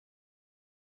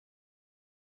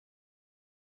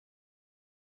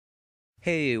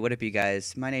Hey, what up, you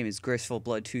guys? My name is Graceful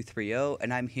Blood 230,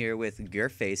 and I'm here with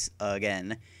Gearface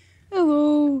again.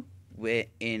 Hello.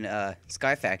 In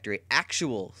Sky Factory,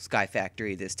 actual Sky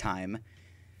Factory this time,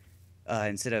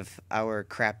 instead of our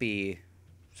crappy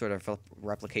sort of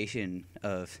replication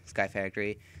of Sky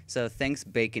Factory. So thanks,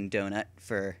 Bacon Donut,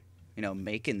 for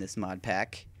making this mod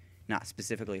pack. Not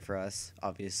specifically for us,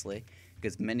 obviously,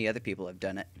 because many other people have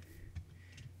done it.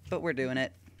 But we're doing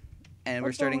it, and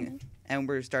we're starting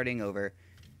over.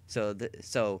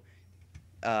 This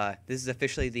is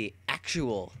officially the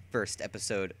actual first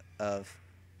episode of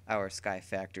our Sky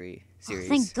Factory series.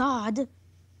 Thank God.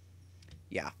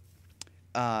 Yeah.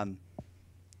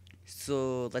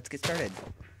 So let's get started.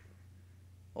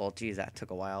 Well, geez, that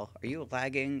took a while. Are you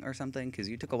lagging or something? Because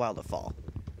you took a while to fall.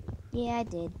 Yeah, I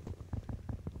did.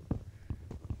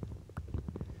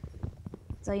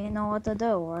 So you know what to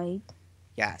do, right?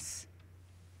 Yes.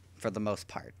 For the most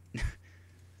part.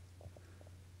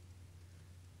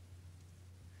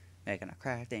 Making a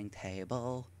crafting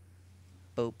table.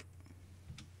 Boop.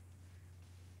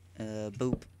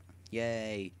 Boop.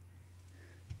 Yay.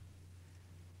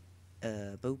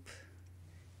 Boop.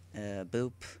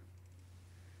 Boop.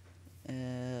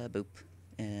 Boop.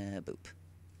 Boop.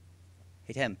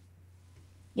 Hey, Tim.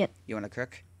 Yep. You want to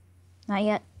cook? Not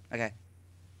yet. Okay.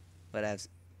 Whatevs.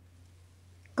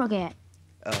 Cook it.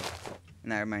 Oh,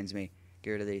 and that reminds me.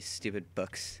 Get rid of these stupid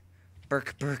books.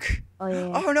 Burk. Oh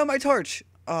yeah. Oh no, my torch!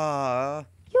 Aww.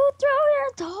 You threw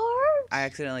your torch. I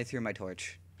accidentally threw my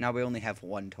torch. Now we only have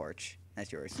one torch.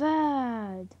 That's yours.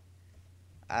 Bad.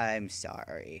 I'm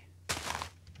sorry.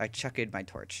 I chucked my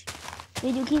torch.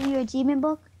 Did you keep your achievement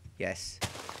book? Yes.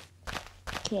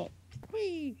 Okay.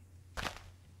 Whee!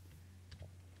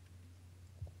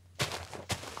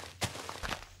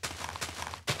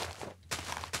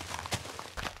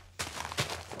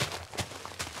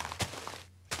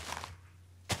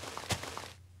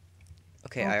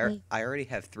 Okay, Okay. I already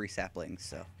have 3 saplings,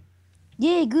 so.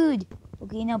 Yeah, good.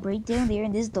 Okay, now break down there,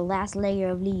 and this is the last layer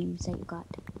of leaves that you got.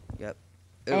 Yep.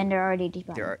 And they're already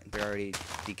decaying. They're already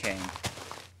decaying.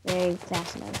 Very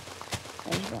fast though.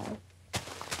 Very well.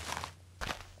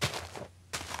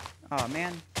 Oh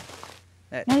man.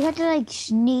 Now you have to like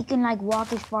sneak and like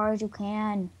walk as far as you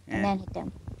can, Eh. and then hit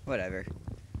them. Whatever.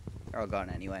 They're all gone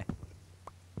anyway.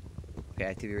 Okay, I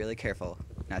have to be really careful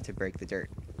not to break the dirt.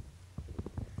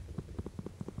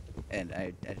 And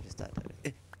I just thought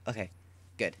that. Okay,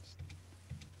 good.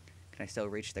 Can I still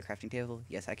reach the crafting table?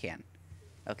 Yes, I can.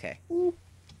 Okay.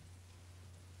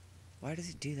 Why does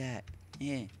it do that?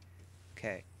 Yeah.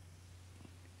 Okay.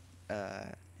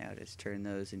 Now just turn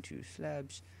those into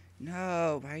slabs.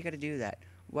 No, why you gotta do that?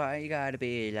 Why you gotta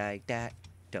be like that?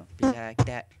 Don't be like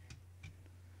that.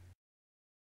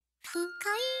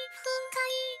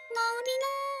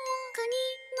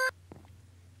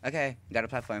 Okay, got a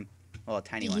platform. Well, a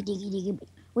tiny one.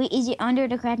 Wait, is it under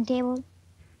the crafting table?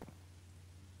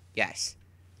 Yes.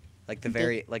 Like the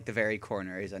very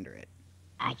corner is under it.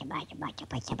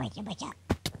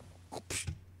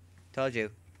 Told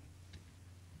you.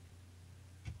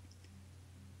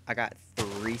 I got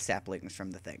 3 saplings from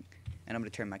the thing. And I'm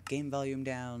gonna turn my game volume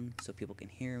down so people can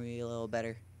hear me a little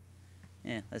better.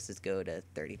 Yeah, let's just go to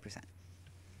 30%.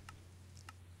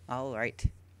 Alright.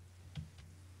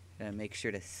 Gonna make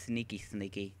sure to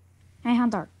sneaky. Hey,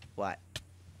 Hunter. What?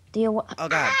 Do you Oh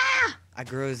god. I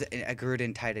grew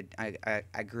inside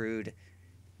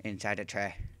a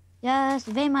tray. Just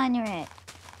V-minor it.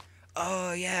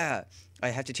 Oh yeah. I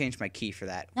have to change my key for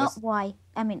that. Not Y.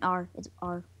 I mean R. It's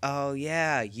R. Oh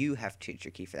yeah, you have to change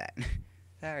your key for that.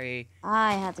 Sorry.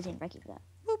 I have to change my key for that.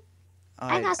 Boop.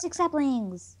 I got 6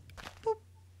 saplings. Boop.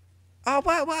 Oh,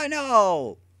 what?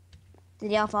 No.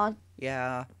 Did y'all fall?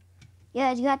 Yeah.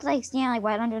 Yeah, you have to like stand like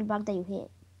right under the bug that you hit.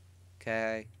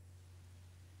 Okay.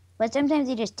 But sometimes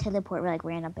they just teleport like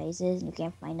random places and you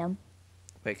can't find them.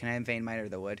 Wait, can I vein miner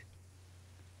the wood?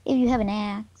 If you have an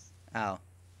axe. Oh.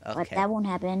 Okay. But that won't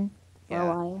happen for a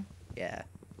while. Yeah.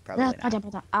 Probably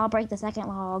not. I'll break the second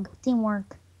log.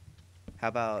 Teamwork. How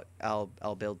about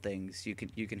I'll build things. You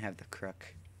can have the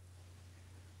crook.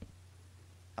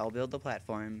 I'll build the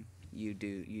platform. You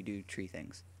do tree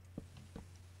things.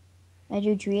 I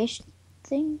do tree-ish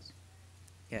things?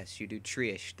 Yes, you do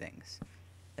tree-ish things.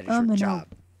 That is Oh, your no. job.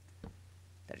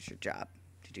 That is your job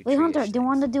to do. Wait, Hunter, tree-ish do you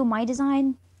want to things. do my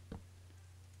design?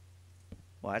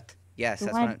 What? Yes, Do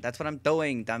that's what I'm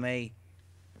doing, dummy.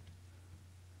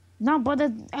 No, but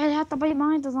I have to be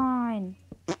my design.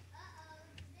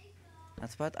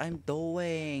 That's what I'm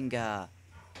doing. Gosh,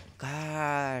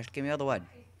 give me all the wood.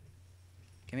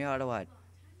 Give me all the wood.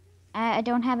 I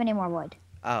don't have any more wood.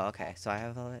 Oh, okay. So I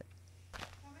have all it.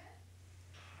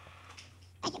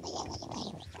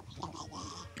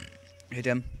 Hey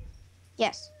Tim,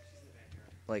 Yes.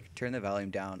 like turn the volume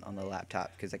down on the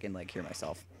laptop because I can like hear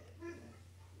myself.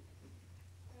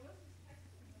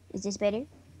 Is this better?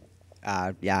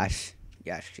 Yes,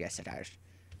 yes it is.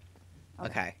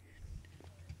 Okay.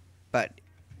 But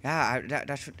yeah,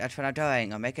 that's what I'm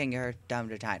doing. I'm making your dumb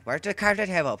design. Where's the crafting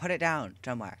table? Put it down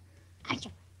somewhere.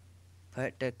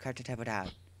 Put the crafting table down.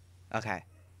 Okay.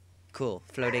 Cool.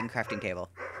 Floating crafting table.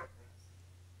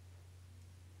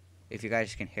 If you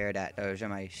guys can hear that,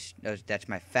 that's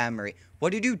my family.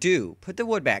 What did you do? Put the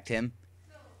wood back, Tim.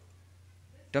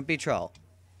 Don't be a troll.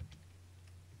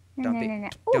 No, Don't no, be no, no.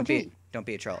 Oh, gee. don't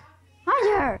be a troll.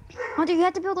 Hunter! Hunter, you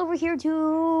have to build over here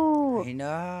too. I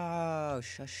know.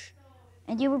 Shush.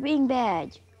 And you were being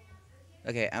bad.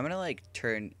 Okay, I'm gonna like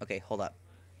turn. Okay, hold up.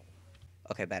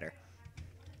 Okay, better.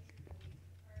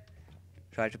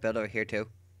 So I have to build over here too.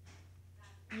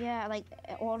 Yeah, like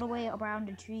all the way around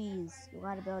the trees. You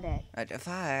gotta build it.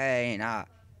 Fine.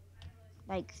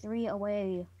 Like 3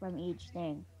 away from each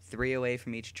thing. 3 away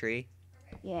from each tree.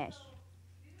 Yes.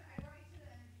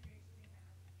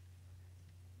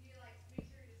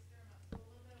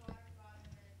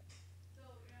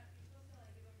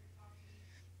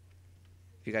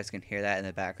 If you guys can hear that in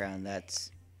the background,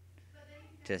 that's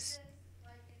just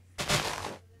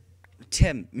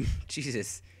Tim.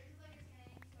 Jesus.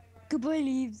 Goodbye,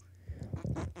 leaves.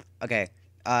 Okay.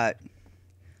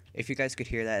 If you guys could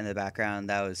hear that in the background,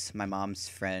 that was my mom's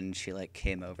friend. She like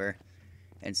came over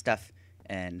and stuff,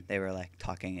 and they were like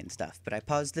talking and stuff. But I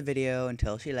paused the video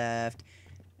until she left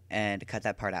and cut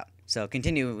that part out. So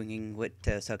continuing with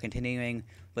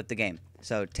the game.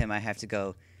 So Tim, I have to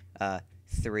go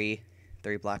three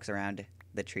blocks around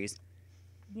the trees.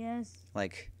 Yes.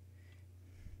 Like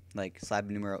slab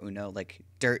numero uno, like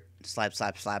dirt, slab,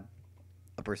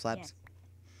 upper slabs. Yes.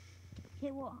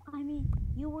 Okay, well, I mean,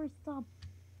 you were supposed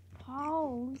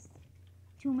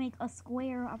to make a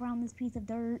square around this piece of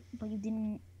dirt, but you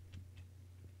didn't.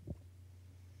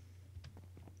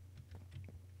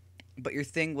 But your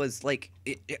thing was like,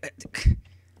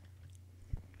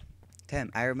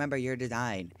 Tim, I remember your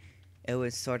design. It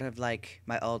was sort of like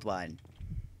my old one.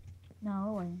 No,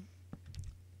 it wasn't.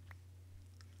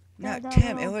 No, No,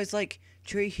 Tim, no. it was like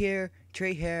tree here,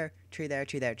 tree there, tree there,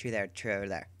 tree over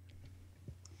there.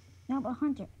 No, but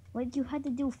Hunter, what you had to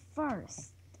do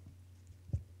first,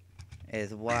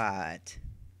 Is what?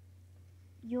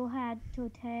 you had to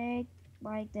take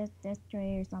like this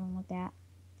tree or something like that,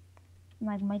 and,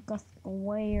 like make a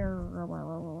square.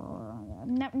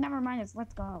 Never mind this.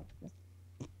 Let's go.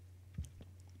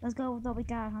 Let's go with what we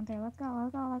got, Hunter. Let's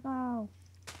go.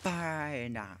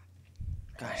 Fine.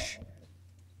 Gosh.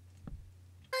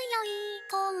 迷い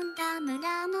込んだ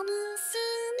村の娘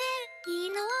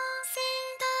色あせ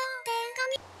た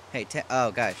Hey,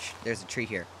 oh gosh, there's a tree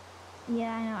here.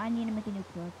 Yeah, I know. I need to make a new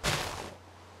book.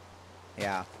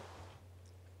 Yeah.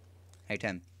 Hey,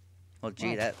 Tim. Well, gee,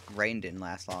 What? that rain didn't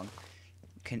last long.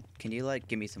 Can you like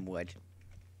give me some wood?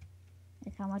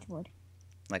 Like how much wood?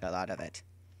 Like a lot of it.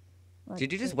 Like,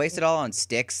 Did you just waste it all on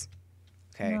sticks?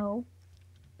 Okay. No.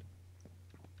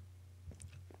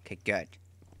 Okay, good.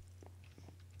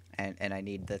 And I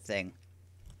need the thing.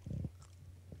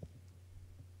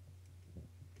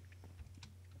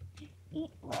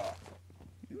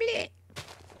 Bleh.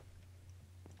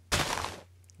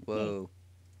 Whoa.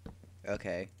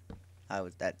 Okay.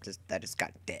 That just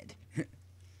got dead. 夜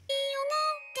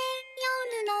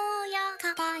の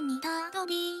館にたど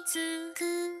り着く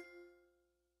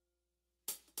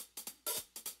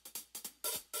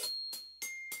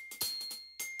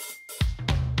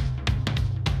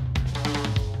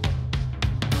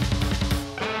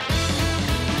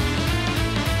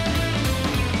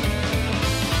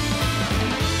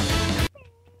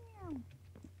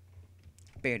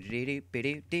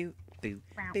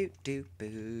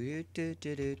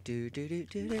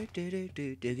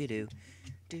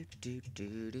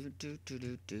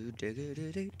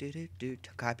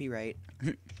Copyright.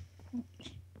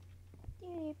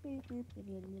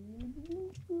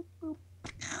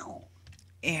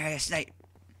 Yeah, snipe.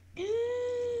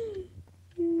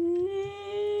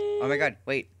 Oh my god,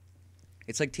 wait.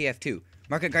 It's like TF2.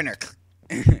 Market Gardner.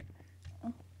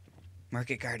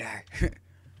 Market Gardner.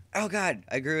 Oh god,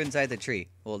 I grew inside the tree.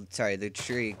 Well, sorry, the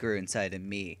tree grew inside of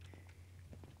me.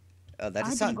 Oh, that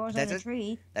just sounds. grows out of a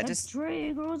tree. that That just-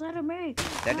 tree grows out of me.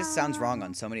 That just sounds wrong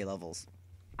on so many levels.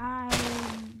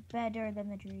 I'm better than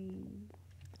the tree.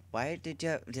 Why did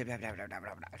you?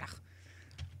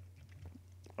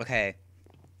 Okay,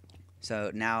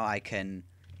 so now I can,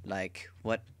 like,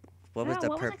 what was Yeah, the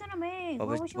what was I gonna make? what What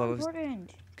was- was so what was-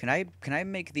 important? Can I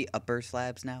make the upper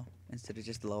slabs now instead of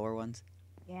just lower ones?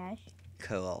 Yes.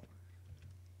 Cool.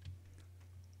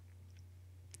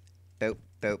 Boop,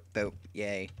 boop, boop.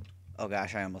 Yay. Oh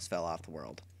gosh, I almost fell off the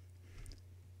world.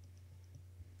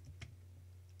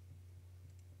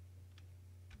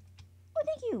 Oh,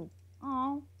 thank you.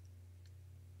 Oh.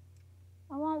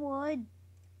 I want wood.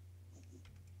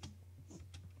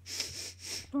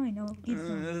 Fine, I'll get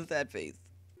some. That face.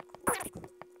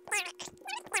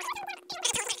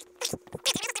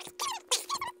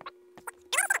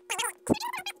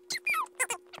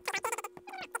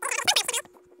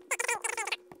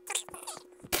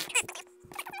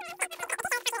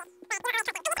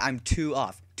 I'm 2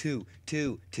 off. 2,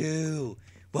 2, 2.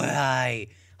 Why?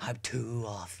 I'm 2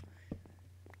 off.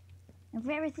 If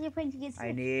you ever see a prank, you get I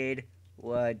sick. need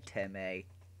wood, Timmy.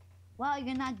 Well,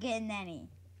 you're not getting any.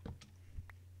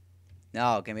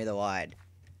 No, give me the wood.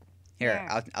 Here,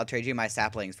 Here. I'll trade you my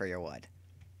saplings for your wood.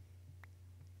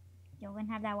 You're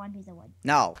gonna have that one piece of wood.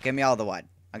 No, give me all the wood.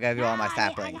 I'll give you all my I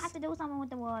saplings. have to do something with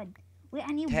the wood. Wait,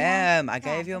 I need one. Tim, I slab.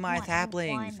 gave you Just my one.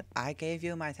 saplings. One. I gave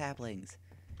you my saplings.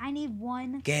 I need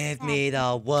one. Give slab. me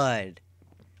the wood.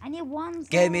 I need one slab.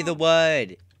 Give me the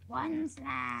wood. One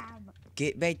slab.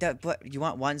 Make that. What? You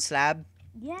want one slab?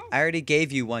 Yes. I already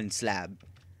gave you one slab.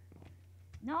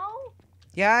 No.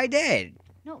 Yeah, I did.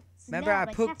 No. Remember, slab, I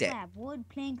like pooped half it. Slab. Wood,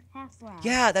 plank, half slab.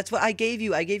 Yeah, that's what I gave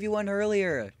you. I gave you one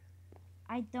earlier.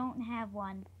 I don't have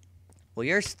one. Well,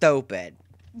 you're stupid.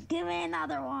 Give me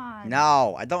another one.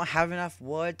 No, I don't have enough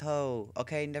wood, though.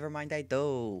 Okay, never mind, I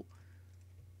do.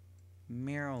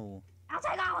 Meow. I'll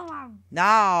take all of them.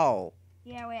 No.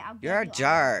 Yeah, wait. I'll give You're a you all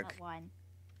jerk. of one.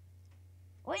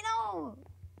 Wait, no.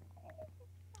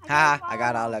 Ha, I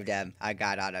got all of them. I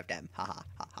got all of them. Ha ha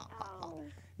ha ha. ha. Oh.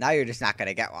 Now you're just not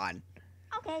gonna get one.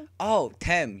 Okay. Oh,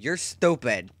 Tim, you're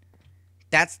stupid.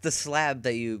 That's the slab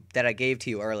that I gave to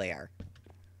you earlier.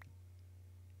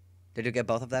 Did you get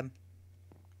both of them?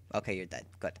 Okay, you're dead.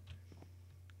 Good.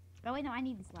 Oh wait, no. I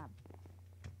need the slab.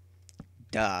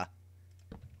 Duh.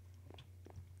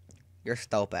 You're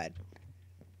stupid.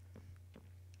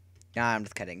 No, I'm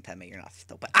just kidding, Timmy. You're not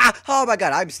stupid. Ah! Oh my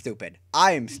god, I'm stupid.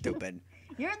 I'm stupid.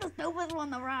 You're the stupid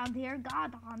one around here.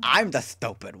 God, I'm the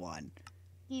stupid one.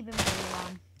 keep it moving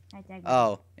on. I take it.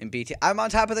 Oh, in BT. I'm on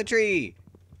top of the tree.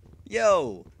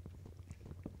 Yo.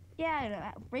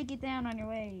 Yeah, break it down on your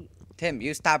way. Tim,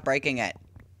 you stop breaking it.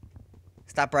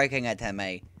 Stop breaking it,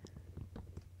 Timmy.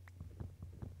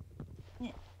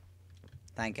 Yeah.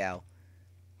 Thank you.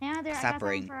 Now there, I Stop got something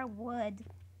ring. for wood.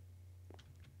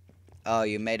 Oh,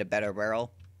 you made a better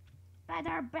barrel?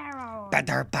 Better barrel.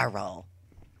 Better barrel.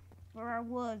 For our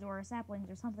wood or saplings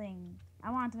or something.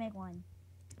 I want to make one.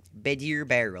 Better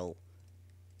barrel.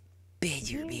 Better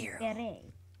Here, barrel. Beret.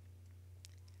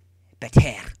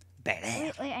 Better.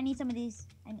 Better. Wait, I need some of these.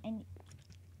 And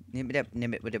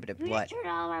What? turn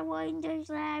all my wood into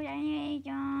slabs. I need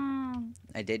some.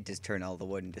 I did just turn all the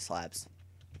wood into slabs.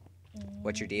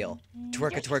 What's your deal?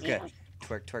 Twerk it, twerk it.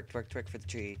 Twerk, twerk, twerk, twerk for the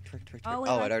tree. Twerk, twerk, twerk. wait,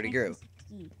 Oh, like it already grew.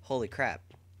 360. Holy crap.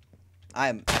 I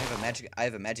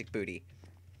have a magic booty.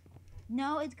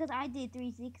 No, it's because I did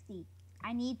 360.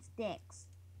 I need sticks.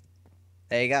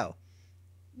 There you go.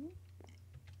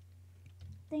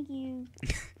 Thank you.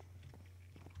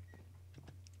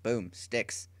 Boom,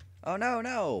 sticks. Oh no,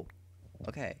 no.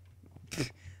 Okay.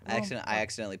 I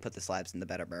accidentally put the slabs in the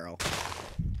better barrel.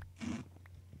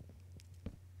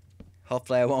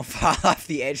 Hopefully I won't fall off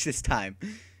the edge this time.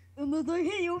 Unless I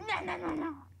hit you.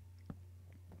 No.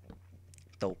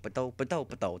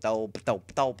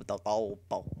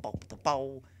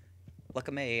 Look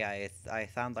at me, I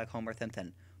sound like Homer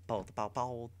Simpson.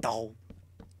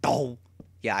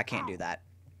 Yeah, I can't do that.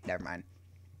 Never mind.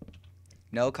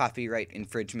 No copyright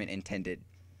infringement intended.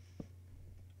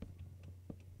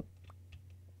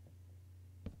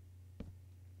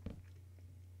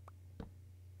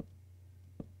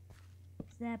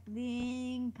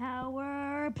 Sapling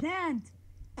power plant.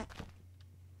 Do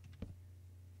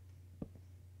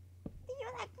you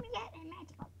like me getting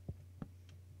magical?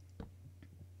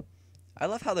 I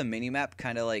love how the minimap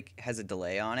kind of like has a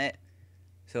delay on it.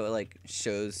 So it like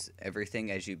shows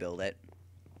everything as you build it.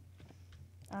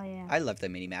 Oh yeah. I love the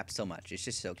minimap so much. It's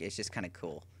just it's just kind of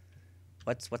cool.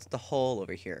 What's the hole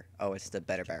over here? Oh, it's the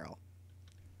better barrel.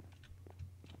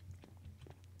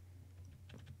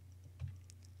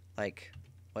 Like,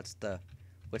 what's the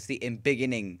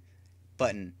embiggening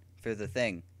button for the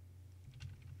thing?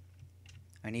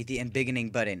 I need the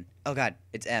embiggening button. Oh god,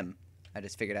 it's M. I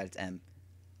just figured out it's M.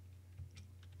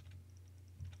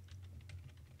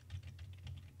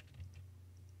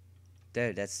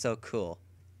 Dude, that's so cool.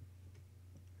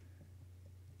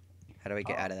 How do I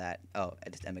get out of that? Oh, I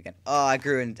just M again. Oh, I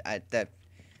grew in I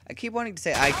I keep wanting to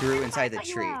say I grew never inside mind, the cut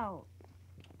you tree. out.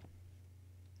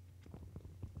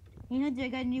 Hey, Hunter, I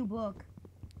got a new book.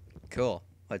 Cool.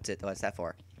 What's it? What's that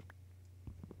for?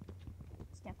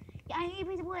 Stuff. Yeah, I need a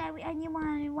piece of wood. I need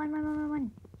one. Give me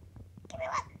one.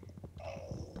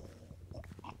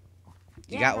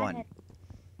 You Yeah, got go one. ahead.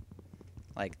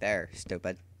 Like there,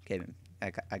 stupid.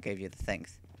 I gave you the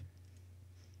things.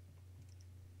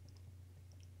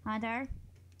 Hunter.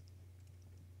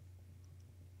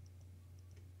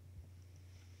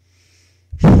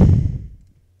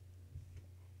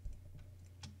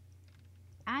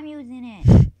 I'm using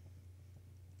it.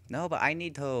 No, but I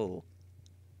need to.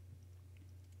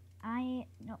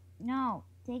 No,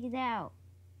 take it out.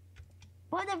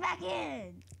 Put it back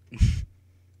in.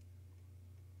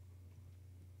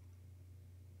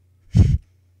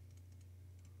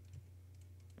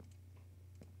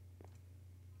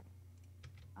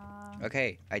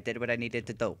 Okay, I did what I needed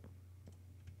to do.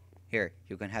 Here,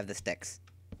 you can have the sticks.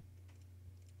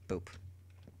 Boop.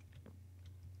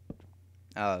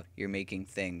 Oh, you're making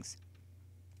things.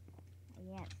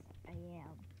 Yes, I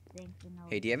am. Thanks for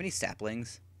Hey, do you have any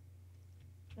saplings?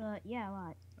 Yeah, a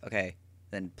lot. Okay,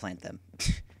 then plant them.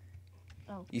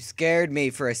 Oh. You scared me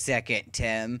for a second,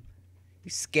 Tim.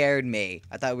 You scared me.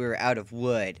 I thought we were out of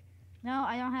wood. No,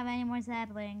 I don't have any more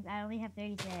saplings. I only have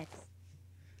 36.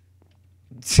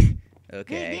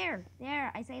 Okay.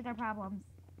 There. I saved our problems.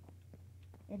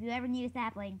 If you ever need a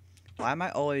sapling. Why am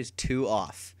I always 2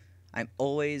 off? I'm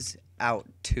always out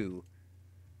 2.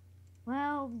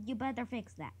 Well, you better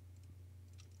fix that.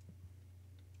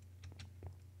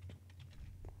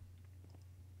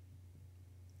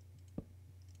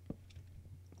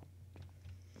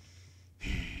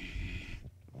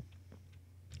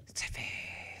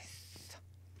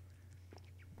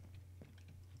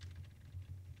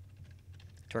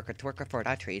 Twerka, twerka for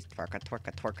the trees. Twerka,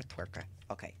 twerka, twerka, twerka.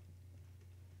 Okay.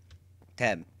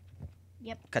 Tim.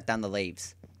 Yep. Cut down the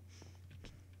leaves.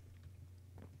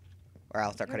 Or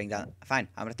I'll start cutting down. Fine.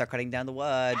 I'm gonna start cutting down the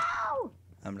wood. Ow!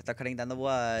 I'm gonna start cutting down the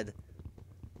wood.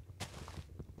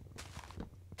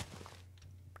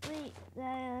 Wait,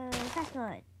 that's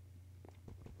good.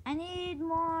 I need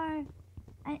more.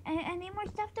 I need more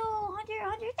stuff though.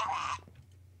 Hunter, stop it!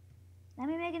 Let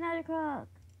me make another crook.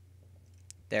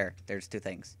 There's 2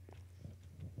 things.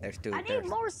 There's 2. I need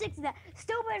more sticks of that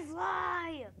stupid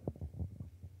fly.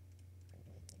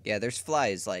 Yeah, there's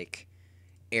flies like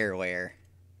everywhere.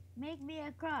 Make me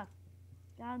a crook.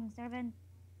 Dog servant.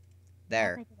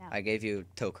 There. I'll take it out. I gave you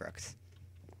toe crooks.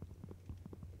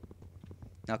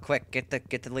 Now quick, get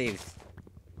the leaves.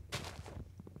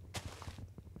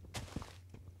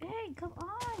 Hey, come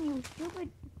on, you stupid.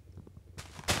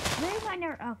 Where's my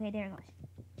nerve? Okay, there it goes.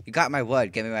 You got my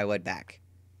wood. Give me my wood back.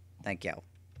 Thank you.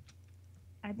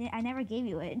 I never gave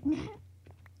you it.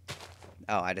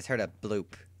 Oh, I just heard a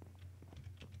bloop.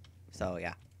 So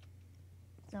yeah.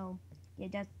 So, yeah,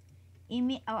 just eat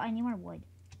me. Oh, I need more wood.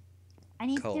 I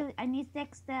need Cool. I need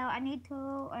sticks though. I need 2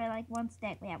 or like 1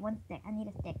 stick. Yeah, 1 stick. I need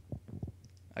a stick.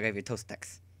 I'll give you 2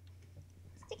 sticks.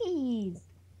 Stickies.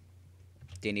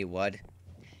 Do you need wood?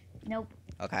 Nope.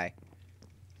 Okay.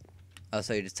 Oh,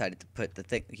 so you decided to put the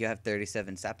thing. You have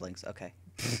 37 saplings. Okay.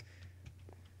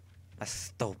 That's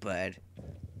stupid.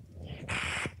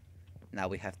 Now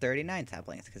we have 39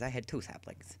 saplings because I had 2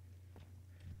 saplings.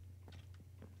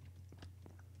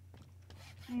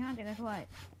 Hey, Hunter, guess what?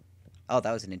 Oh,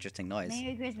 that was an interesting noise.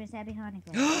 Merry Christmas, Happy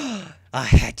Hanukkah. A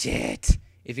hatchet.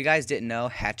 If you guys didn't know,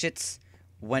 hatchets,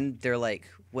 when they're like,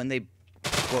 when they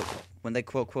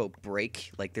quote quote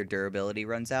break, like their durability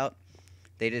runs out,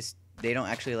 they don't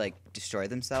actually like destroy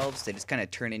themselves. They just kind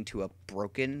of turn into a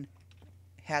broken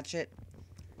hatchet.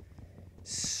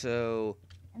 So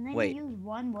And then wait. you use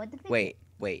 1 wood to fix it.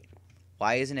 wait.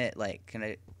 Why isn't it like?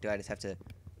 Do I just have to?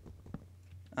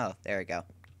 Oh, there we go.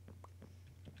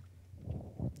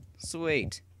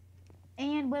 Sweet.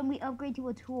 And when we upgrade to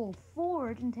a tool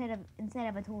forge instead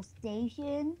of a tool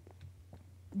station,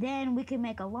 then we can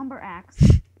make a lumber axe,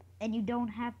 and you don't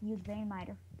have to use vein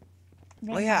miter.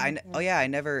 Oh yeah, I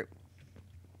never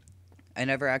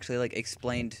actually like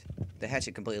explained the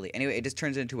hatchet completely. Anyway, it just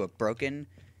turns into a broken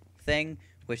thing,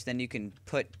 which then you can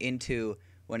put into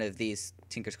one of these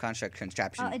Tinker's Construct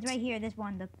contraptions. Oh, it's right here. This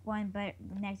one, the one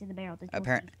next to the barrel. The tool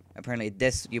station. Apparently,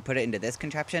 this you put it into this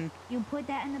contraption. You put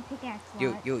that in the pickaxe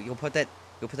slot. You'll put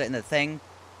that in the thing.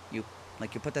 You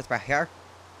put this right here,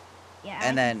 Yeah,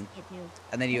 and I then can see it too.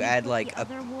 and then you And add put like the a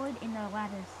other wood in the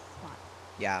ladder slot.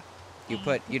 yeah. You And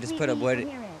just put a completely wood.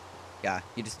 adhere it. Yeah,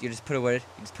 you just put a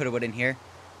wood in here,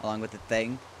 along with the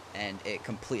thing, and it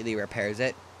completely repairs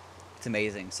it. It's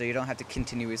amazing. So you don't have to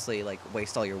continuously like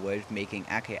waste all your wood making.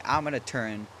 Okay, I'm gonna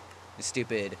turn the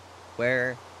stupid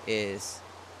where is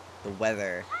the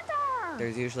weather? Hunter!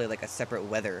 There's usually like a separate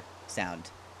weather sound.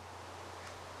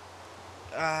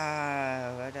 No,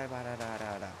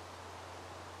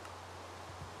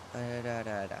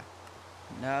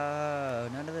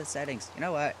 none of the settings. You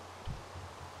know what?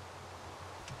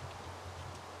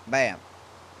 Bam.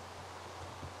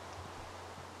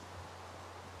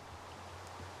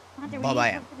 Hunter, we Bye-bye.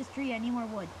 need to work for this tree. I need more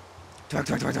wood. Twerk,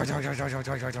 twerk, twerk, twerk, twerk, twerk, twerk,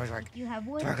 twerk, twerk, twerk, twerk. You have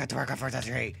wood? Twerk, twerk for the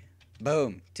tree.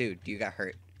 Boom. Dude, you got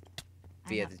hurt I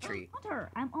via know. the tree. Oh, Hunter,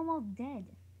 I'm almost dead.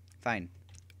 Fine.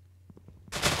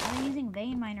 I'm using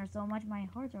vein miner so much my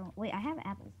hearts are. Wait, I have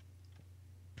apples.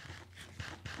 Do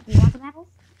you want some apples?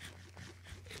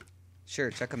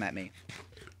 Sure, chuck them at me.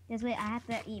 This way, I have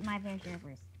to eat my fair share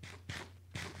first.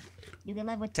 You can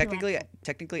live with two apples.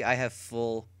 Technically, I have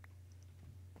full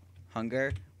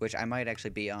hunger, which I might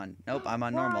actually be on. Nope, I'm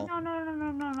on Whoa, normal.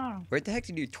 No. Where the heck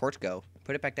did your torch go?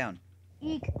 Put it back down.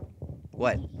 Eek.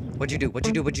 What? What'd you do? What'd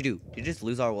you do? What'd you do? Did you just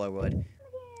lose all our wood? Again.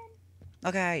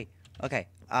 Okay. Okay.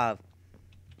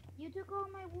 You took all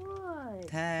my wood.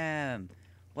 Tim.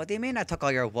 What do you mean I took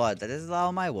all your wood? This is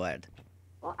all my wood.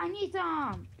 Well, I need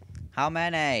some. How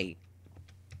many?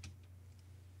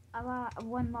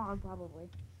 One log probably.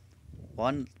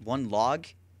 One log?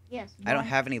 Yes. I don't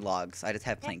have any logs. I just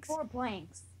have planks. 4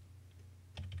 planks.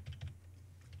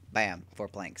 Bam. 4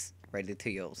 planks. Ready to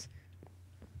use.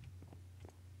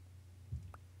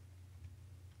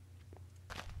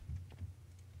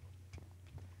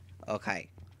 Okay.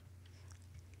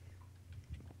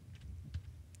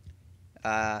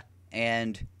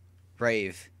 And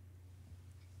rave.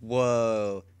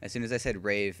 Whoa. As soon as I said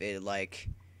rave, it like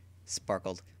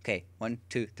sparkled. Okay, 1,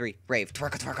 2, 3, rave.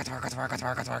 Twerka, twerka, twerka, twerka,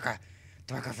 twerka, twerka.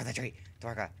 Twerka for the tree.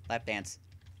 Twerka. Lap dance.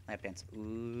 Lap dance.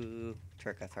 Ooh.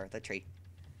 Twerka for the tree.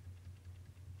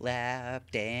 Lap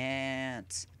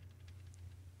dance.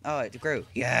 Oh, it grew.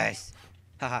 Yes.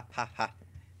 Ha ha ha ha.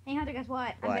 Hey Hunter, guess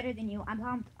what? I'm What? better than you. I'm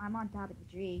on top of the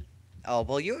tree. Oh,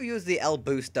 well, you use the El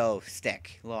Busto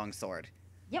stick, long sword.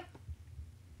 Yep.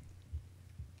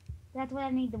 That's what I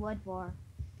need the wood for.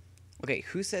 Okay,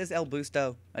 who says El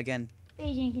Busto again?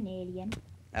 Beijing Canadian.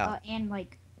 Oh. And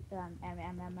like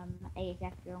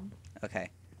ASF film. Okay.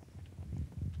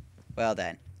 Well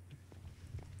then.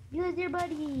 Use your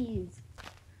buddies.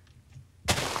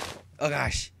 Oh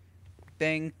gosh.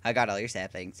 Bing. I got all your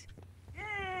saplings.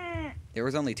 There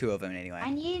was only 2 of them I anyway.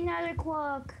 need another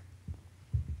cloak.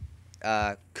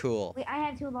 Cool. Wait, I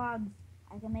have 2 logs.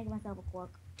 I can make myself a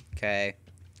cloak. Okay.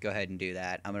 Go ahead and do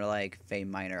that. I'm gonna like vein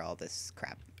miner all this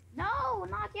crap. No,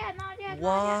 not yet, not yet. Not yet.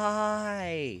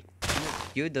 Why?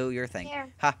 You do your thing. Here.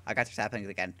 Ha! I got your saplings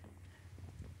again.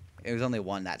 It was only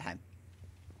 1 that time.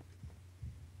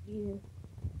 You.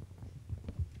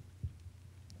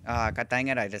 Ah, god dang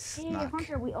it! I just Hey, snuck.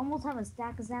 Hunter, we almost have a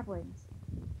stack of saplings.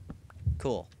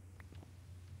 Cool.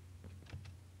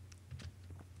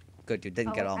 Good, you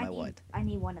didn't get all my wood. I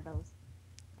need one of those.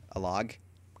 A log?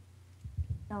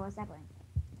 No, a sapling.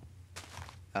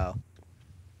 Oh.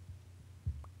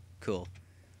 Cool.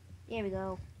 There we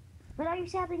go. Put all your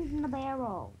saplings in the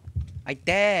barrel. I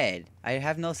did. I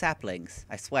have no saplings.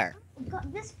 I swear.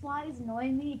 God, this fly is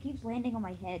annoying me. It keeps landing on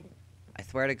my head. I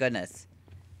swear to goodness.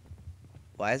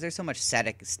 Why is there so much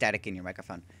static in your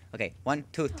microphone? Okay, 1,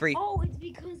 2, 3. Oh, it's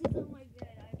because it's on my bed.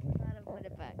 I forgot to put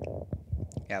it back.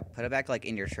 Yeah, put it back like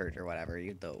in your shirt or whatever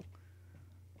you do.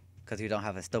 Because you don't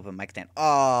have a stupid mic stand.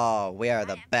 Oh, we are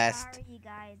the best. Sorry,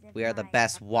 guys, if We are the my-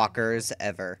 best walkers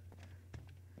ever.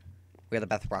 We are the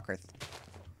best walkers.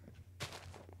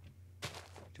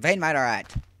 Vein miner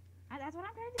at. That's what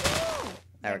I'm trying to do.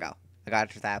 There we go. I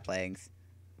got your saplings.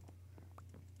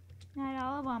 Not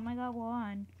all of them. I got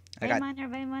one. I got-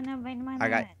 Vein miner. I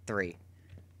got 3.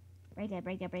 Break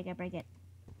it.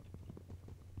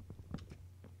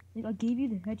 Like, I gave you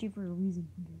the hatchet for a reason.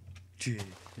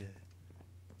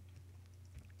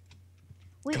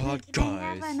 Wait, God, can I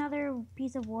have guys. another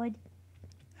piece of wood?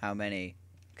 How many?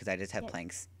 Because I just have Yeah.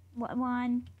 planks.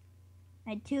 One. I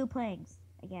had 2 planks,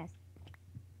 I guess.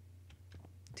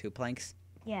 2 planks?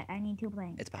 Yeah, I need 2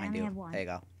 planks. It's I behind only you. have 1. There you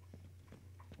go.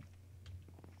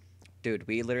 Dude,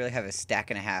 we literally have a stack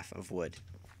and a half of wood.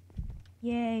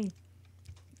 Yay.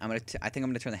 I think I'm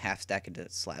gonna turn the half stack into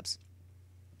slabs.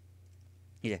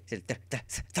 Yeah,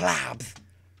 slabs.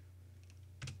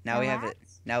 Now we have it.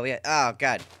 Slabs? Now we have. Oh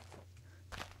god.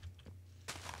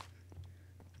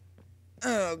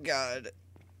 Oh god.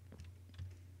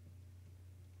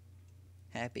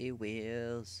 Happy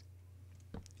Wheels.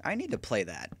 I need to play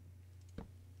that.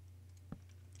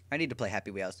 I need to play Happy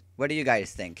Wheels. What do you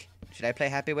guys think? Should I play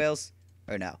Happy Wheels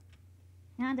or no?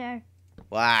 Hunter,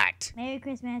 What? Merry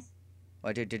Christmas.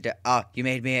 What did oh, you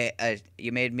made me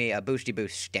a boosty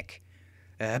boost stick.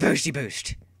 Boosty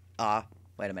boost.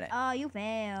 Wait a minute. Oh, you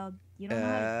failed. You don't know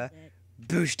how to use it.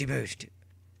 Boosty boost.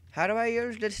 How do I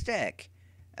use the stick?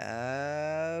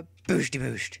 Boosty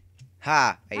boost.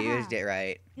 Ha! I used it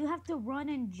right. You have to run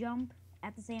and jump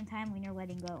at the same time when you're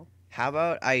letting go. How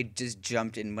about I just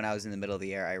jumped and when I was in the middle of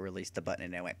the air, I released the button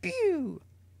and it went pew.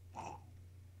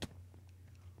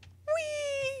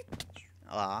 Whee!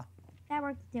 Aw. That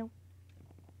works too.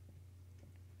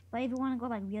 But if you want to go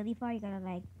like really far, you gotta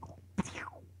like.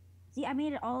 See, I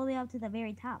made it all the way up to the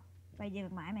very top by doing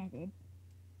my method.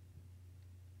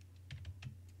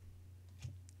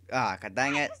 Ah, god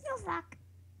dang it. You still suck.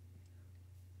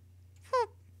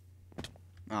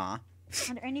 Aw.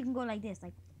 And you can go like this,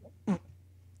 like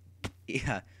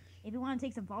Yeah. if you want to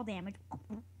take some fall damage.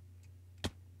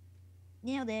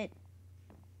 Nailed it.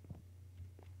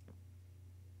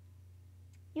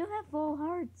 You have full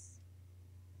hearts.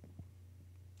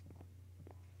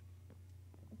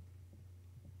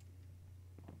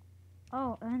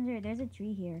 Oh, Andrew, there's a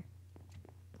tree here.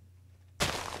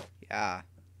 Yeah.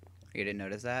 You didn't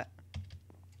notice that?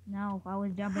 No, I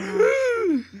was jumping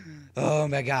on. Oh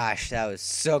my gosh, that was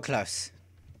so close.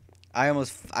 I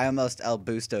almost El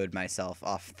Bustoed myself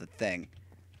off the thing.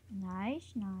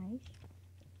 Nice, nice.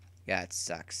 Yeah, it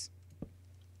sucks.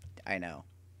 I know.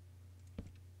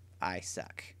 I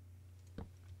suck.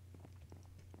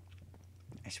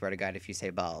 I swear to God, if you say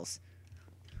balls.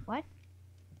 What?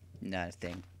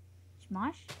 Nothing.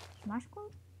 Smosh? Smosh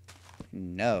quote?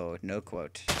 No, no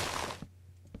quote.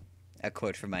 A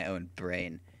quote from my own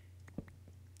brain.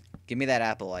 Give me that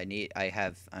apple.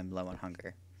 I'm low on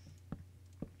hunger.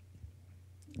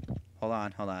 Hold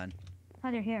on.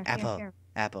 Hunter, here. Apple. Here.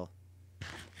 Apple.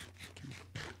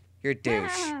 You're douche.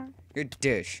 Ah! You're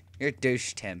douche. You're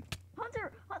douche, Tim.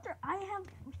 Hunter,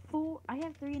 I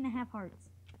have 3.5 hearts.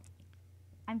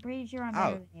 I'm pretty sure I'm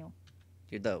better than you.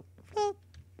 You're low.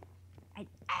 I.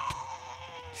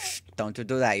 Don't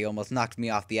do that. You almost knocked me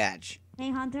off the edge.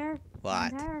 Hey, Hunter.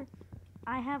 What? Hunter,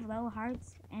 I have low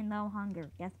hearts and low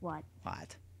hunger. Guess what?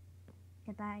 What?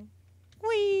 Goodbye.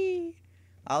 Whee!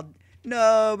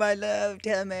 No, my love,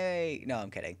 tell me. No,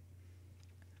 I'm kidding.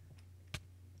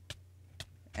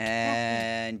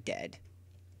 And dead.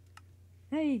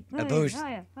 Hey, A boost.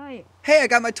 Hey. Hey, I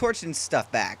got my torch and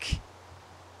stuff back.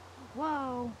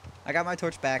 Whoa. I got my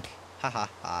torch back. Ha ha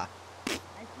ha. I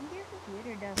think your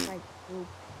computer does like poop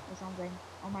or something.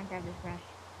 Oh, Minecraft is crashed.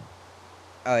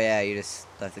 Oh yeah, you just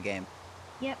left the game.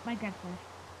 Yep, Minecraft crashed.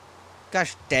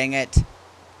 Gosh dang it.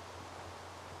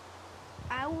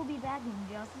 I will be back in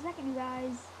just a second, you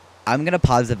guys. I'm gonna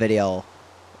pause the video,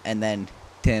 and then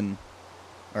Tim,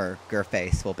 or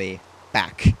Gurface, will be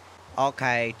back.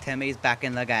 Okay, Timmy's back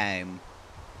in the game.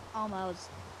 Almost.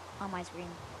 On my screen.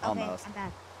 Okay, Almost. I'm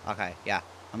back. Okay, yeah.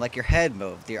 I'm like, your head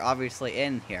moved. You're obviously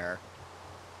in here.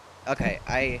 Okay,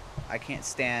 I can't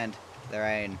stand the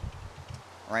rain.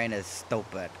 Rain is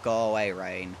stupid. Go away,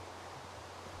 rain.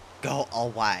 Go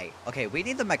away. Okay, we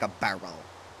need to make a barrel.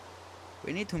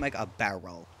 We need to make a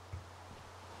barrel.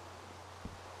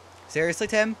 Seriously,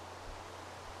 Tim?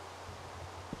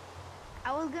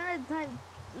 I was gonna type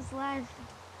slash,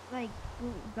 like,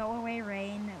 go away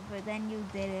rain, but then you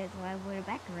did it, so I put it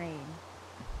back rain.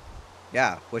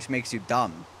 Yeah, which makes you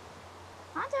dumb.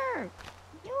 Hunter!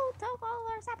 You took all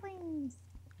our saplings!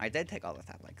 I did take all the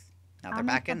saplings. Now I'll they're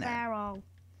make back the in there. barrel.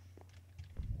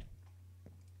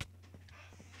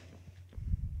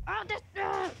 Oh, this,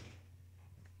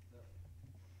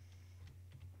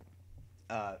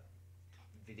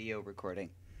 Video recording.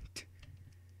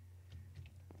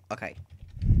 Okay.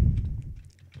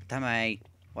 Timmy,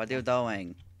 what are you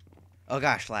doing? Oh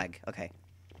gosh, lag. Okay.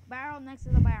 barrel next to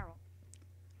the barrel.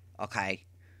 Okay.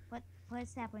 Put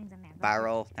saplings in there.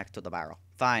 Barrel next to the barrel.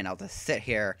 Fine, I'll just sit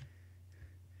here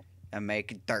and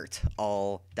make dirt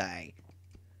all day.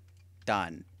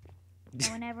 Done. And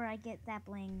whenever I get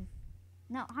saplings...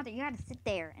 No, Hunter, you gotta sit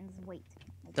there and just wait.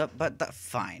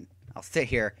 Fine. I'll sit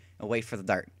here and wait for the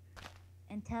dirt.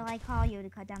 Until I call you to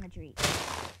cut down the tree.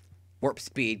 Warp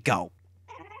speed, go.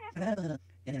 The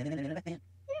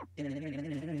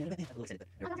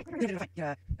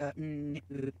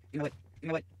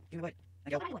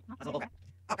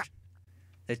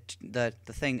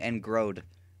thing engrowed.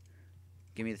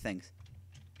 Give me the things.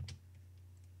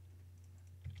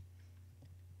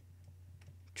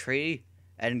 Tree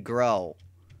and grow.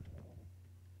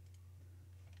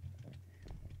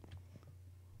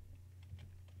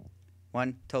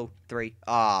 One, two, three.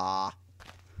 Ah,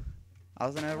 I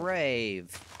was in a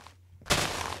rave.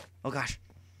 Oh gosh.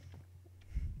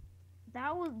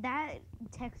 That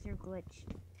texture glitch.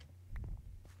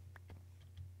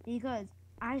 Because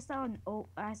I saw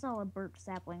a birch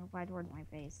sapling fly towards my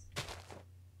face.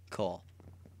 Cool.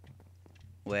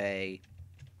 Way.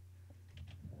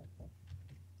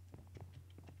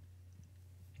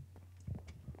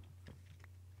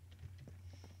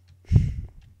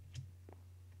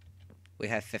 We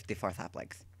have 54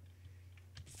 saplings.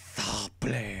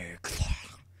 Saplings.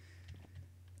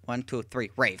 1, 2, 3.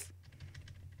 Rave.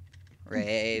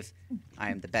 Rave.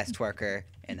 I am the best twerker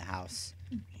in the house.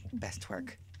 Best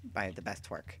twerk. I am the best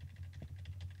twerk.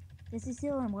 This is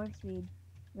still in warp speed,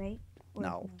 right? Or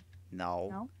No. No.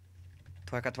 No?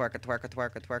 Twerka, twerka, twerka,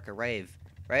 twerka, twerka. Rave.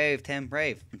 Rave, Tim,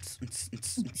 rave.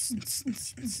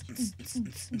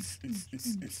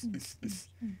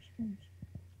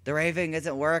 The raving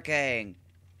isn't working.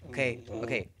 Okay,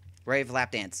 okay. Rave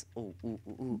lap dance. No,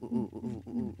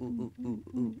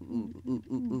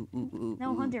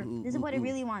 Hunter. This is what it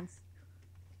really wants.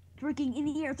 Twerking in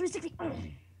the air, 360.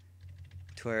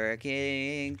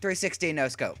 Twerking. 360 no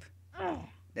scope.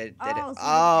 Did it? Oh,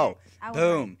 Oh, I was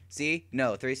boom. See?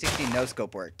 No, 360 no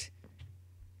scope worked.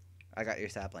 I got your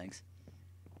saplings.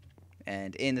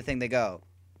 And in the thing they go.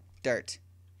 Dirt.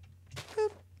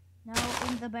 No,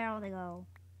 in the barrel they go.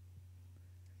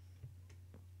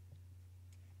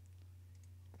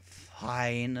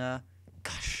 Fine.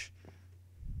 Gosh.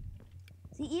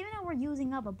 See, even though we're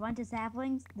using up a bunch of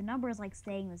saplings, the number is like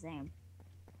staying the same.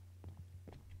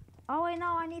 Oh wait,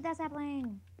 no, I need that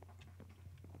sapling.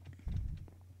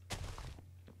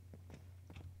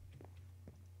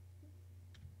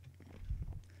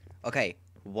 Okay,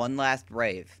 one last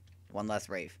rave. One last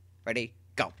rave. Ready?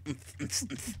 Go.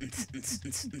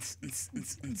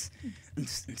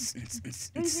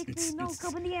 360, no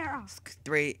scope in the air.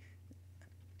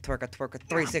 Twerka, twerka,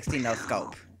 360 no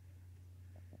scope.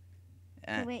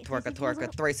 Wait, Twerka, 360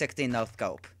 twerka, 360 no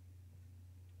scope.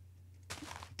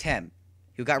 Tim,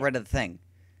 you got rid of the thing.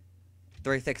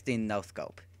 360 no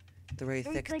scope.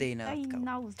 360 no scope.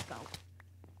 No scope.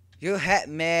 You hit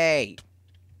me.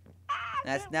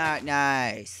 That's not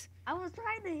nice. I was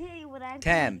trying to hit you when I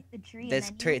Tim, hit the tree. This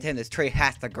and then tree, you- Tim, this tree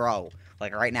has to grow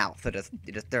like right now. So just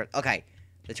okay.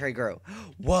 The tree grew.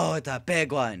 Whoa, it's a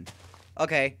big one.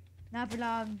 Okay, Not for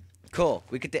long. cool.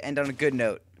 We get to end on a good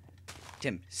note.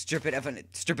 Tim, strip it of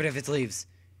its leaves.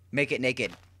 Make it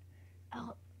naked.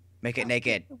 Oh, Make it I'll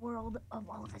naked. rid the world of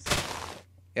all of us.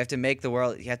 You have to make the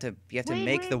world. You have to Wait,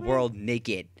 make the wait. world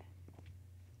naked.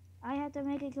 I have to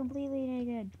make it completely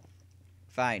naked.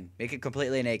 Fine, make it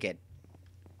completely naked.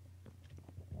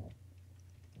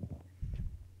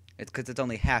 It's because it's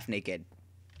only half naked.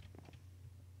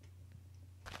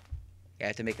 You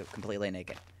have to make it completely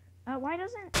naked. Why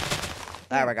doesn't?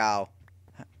 There we go.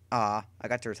 I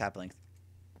got your saplings.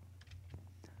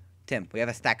 Tim, we have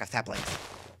a stack of saplings.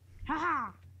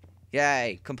 Haha!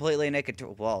 Yay! Completely naked.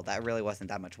 Whoa, that really wasn't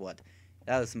that much wood.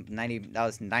 That was 90. That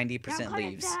was 90% Now cut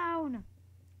leaves. it down.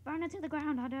 Burn it to the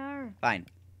ground, Hunter. Fine.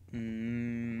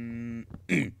 And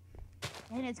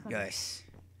it's gonna. Yes.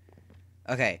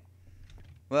 Okay.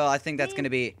 Well, I think that's Wait, gonna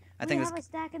be. I think we it's have a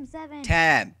stack in 7.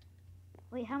 Tim.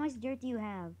 Wait, how much dirt do you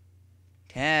have?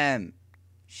 Tim.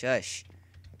 Shush.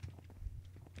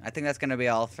 I think that's gonna be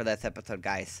all for this episode,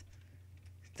 guys.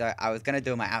 So I was gonna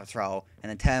do my outro, and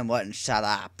then Tim wouldn't shut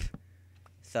up.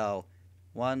 So,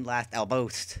 one last L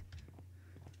boost.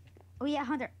 Oh yeah,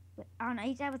 Hunter. On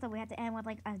each episode, we have to end with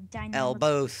like a giant. L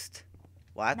boost.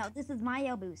 What? No, this is my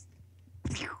L boost.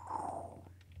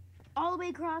 All the way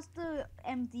across the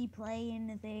empty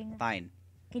plane thing. Fine.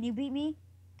 Can you beat me?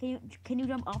 Can you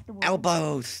jump off the wall? L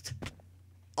boost.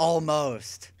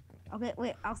 Almost. Okay,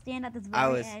 wait. I'll stand at this I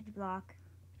very was- edge block.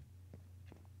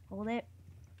 Hold it.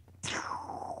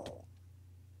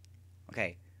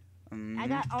 Okay. I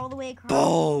got all the way across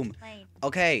Boom. the plane.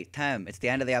 Okay, Tim. It's the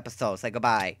end of the episode. Say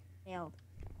goodbye. Failed.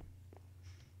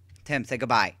 Tim, say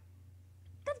goodbye.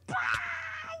 Goodbye.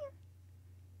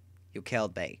 You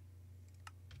killed me.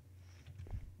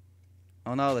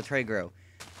 Oh no, the tree grew.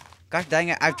 Gosh dang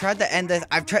it! I've tried to end this.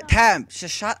 I've tried. Tim,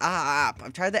 just shut up.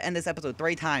 I've tried to end this episode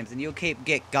 3 times, and you keep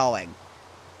going.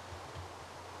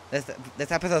 This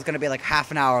episode's gonna be like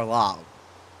half an hour long.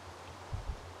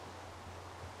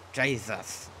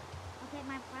 Jesus. Okay,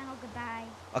 my final goodbye.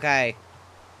 Okay.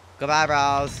 Goodbye,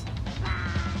 bros.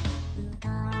 歌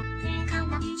って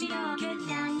形だけ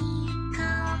ないか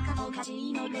かとか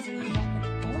じのレズムを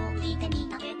見てみ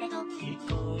たけれど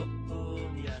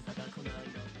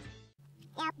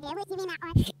Bear with me now.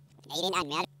 Aiden, I'm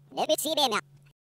mad. Never see them now.